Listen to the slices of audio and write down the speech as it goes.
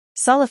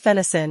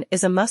Solifenacin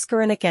is a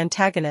muscarinic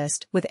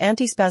antagonist with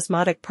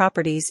antispasmodic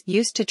properties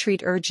used to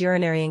treat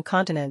urinary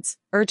incontinence,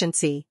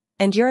 urgency,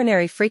 and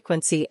urinary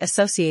frequency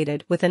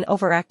associated with an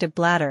overactive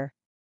bladder.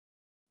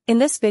 In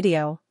this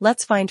video,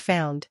 let's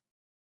found.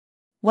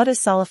 What is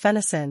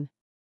solifenacin?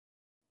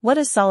 What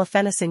is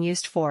solifenacin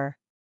used for?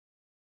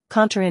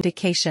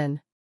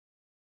 Contraindication.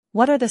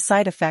 What are the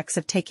side effects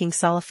of taking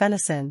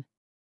solifenacin?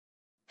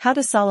 How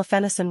does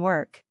solifenacin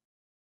work?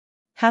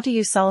 How to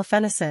use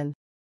solifenacin?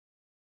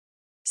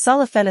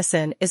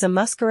 Solifenacin is a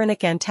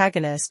muscarinic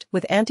antagonist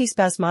with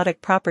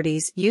antispasmodic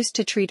properties used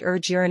to treat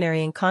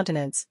urinary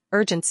incontinence,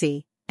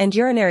 urgency, and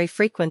urinary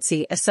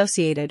frequency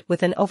associated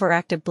with an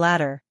overactive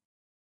bladder.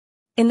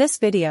 In this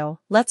video,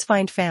 let's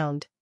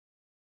found.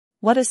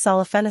 What is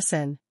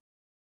solifenacin?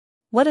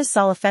 What is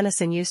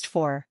solifenacin used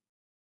for?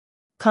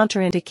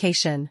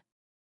 Contraindication.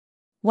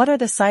 What are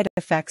the side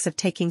effects of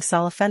taking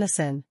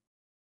solifenacin?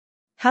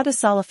 How does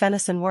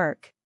solifenacin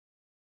work?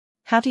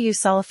 How to use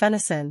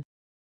solifenacin?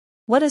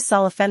 What is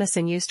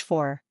solifenacin used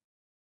for?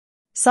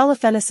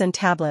 Solifenacin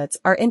tablets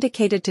are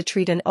indicated to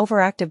treat an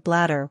overactive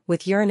bladder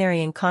with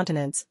urinary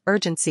incontinence,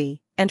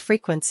 urgency, and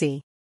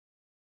frequency.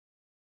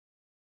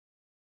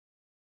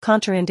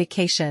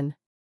 Contraindication.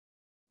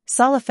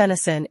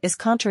 Solifenacin is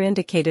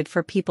contraindicated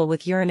for people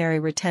with urinary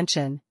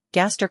retention,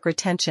 gastric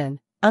retention,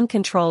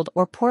 uncontrolled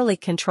or poorly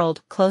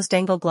controlled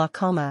closed-angle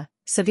glaucoma,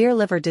 severe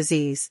liver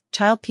disease,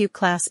 Child-Pugh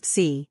Class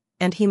C,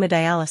 and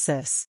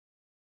hemodialysis.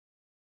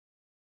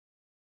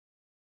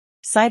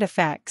 Side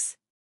effects.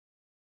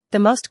 The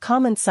most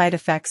common side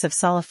effects of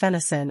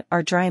solifenacin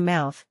are dry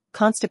mouth,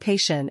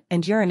 constipation,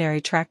 and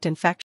urinary tract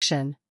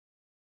infection.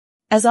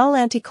 As all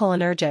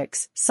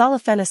anticholinergics,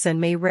 solifenacin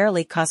may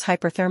rarely cause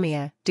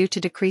hyperthermia due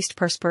to decreased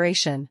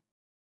perspiration.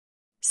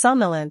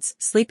 Somnolence,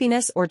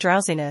 sleepiness or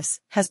drowsiness,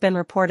 has been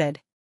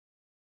reported.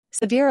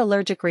 Severe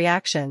allergic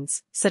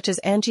reactions, such as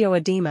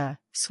angioedema,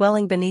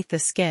 swelling beneath the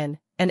skin,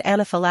 and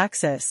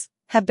anaphylaxis,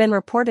 have been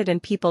reported in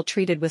people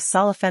treated with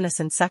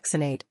solifenacin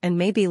succinate and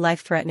may be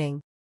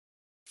life-threatening.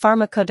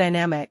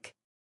 Pharmacodynamic.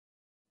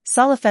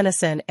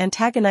 Solifenacin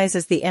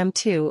antagonizes the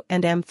M2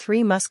 and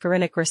M3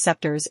 muscarinic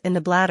receptors in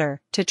the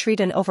bladder to treat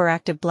an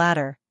overactive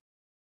bladder.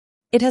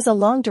 It has a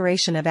long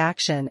duration of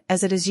action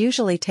as it is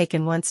usually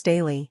taken once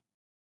daily.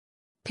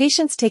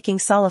 Patients taking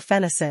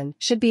solifenacin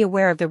should be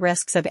aware of the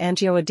risks of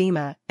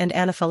angioedema and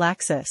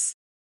anaphylaxis.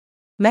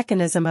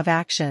 Mechanism of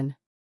action.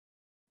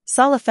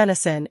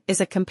 Solifenacin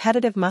is a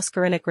competitive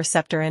muscarinic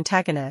receptor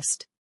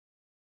antagonist.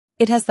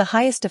 It has the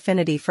highest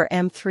affinity for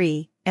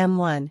M3,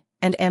 M1,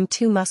 and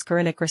M2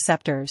 muscarinic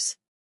receptors.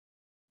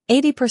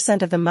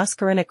 80% of the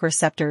muscarinic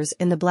receptors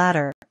in the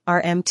bladder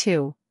are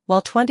M2,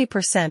 while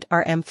 20%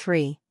 are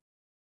M3.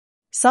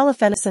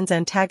 Solifenacin's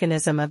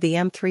antagonism of the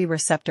M3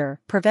 receptor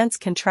prevents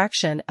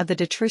contraction of the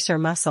detrusor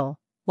muscle,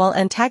 while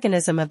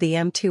antagonism of the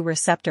M2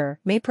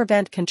 receptor may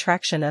prevent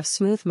contraction of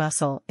smooth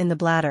muscle in the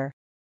bladder.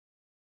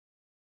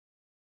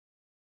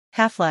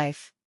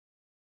 Half-life.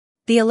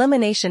 The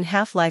elimination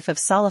half-life of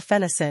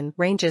solifenacin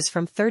ranges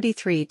from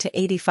 33 to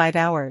 85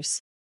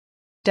 hours.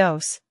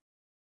 Dose.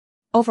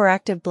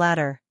 Overactive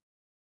bladder.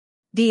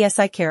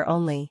 Vesicare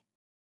only.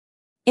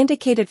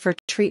 Indicated for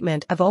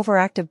treatment of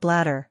overactive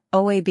bladder,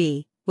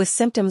 OAB, with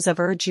symptoms of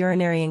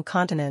urinary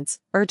incontinence,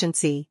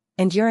 urgency,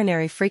 and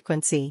urinary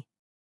frequency.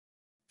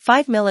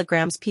 5 mg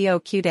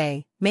POQ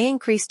day may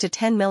increase to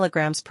 10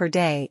 mg per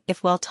day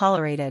if well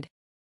tolerated.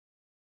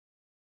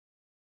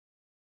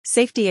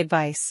 Safety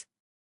advice.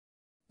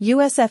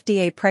 US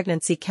FDA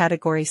Pregnancy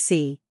Category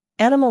C.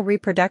 Animal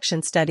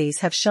reproduction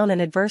studies have shown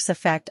an adverse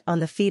effect on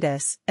the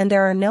fetus, and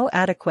there are no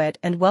adequate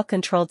and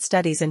well-controlled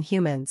studies in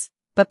humans,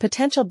 but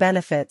potential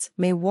benefits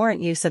may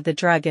warrant use of the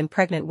drug in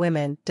pregnant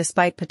women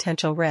despite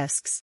potential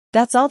risks.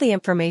 That's all the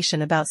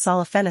information about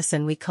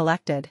solifenacin we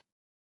collected.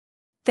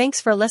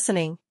 Thanks for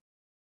listening.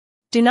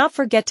 Do not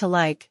forget to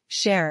like,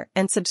 share,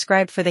 and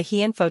subscribe for the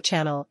HeInfo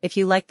channel if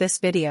you like this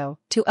video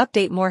to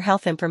update more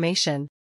health information.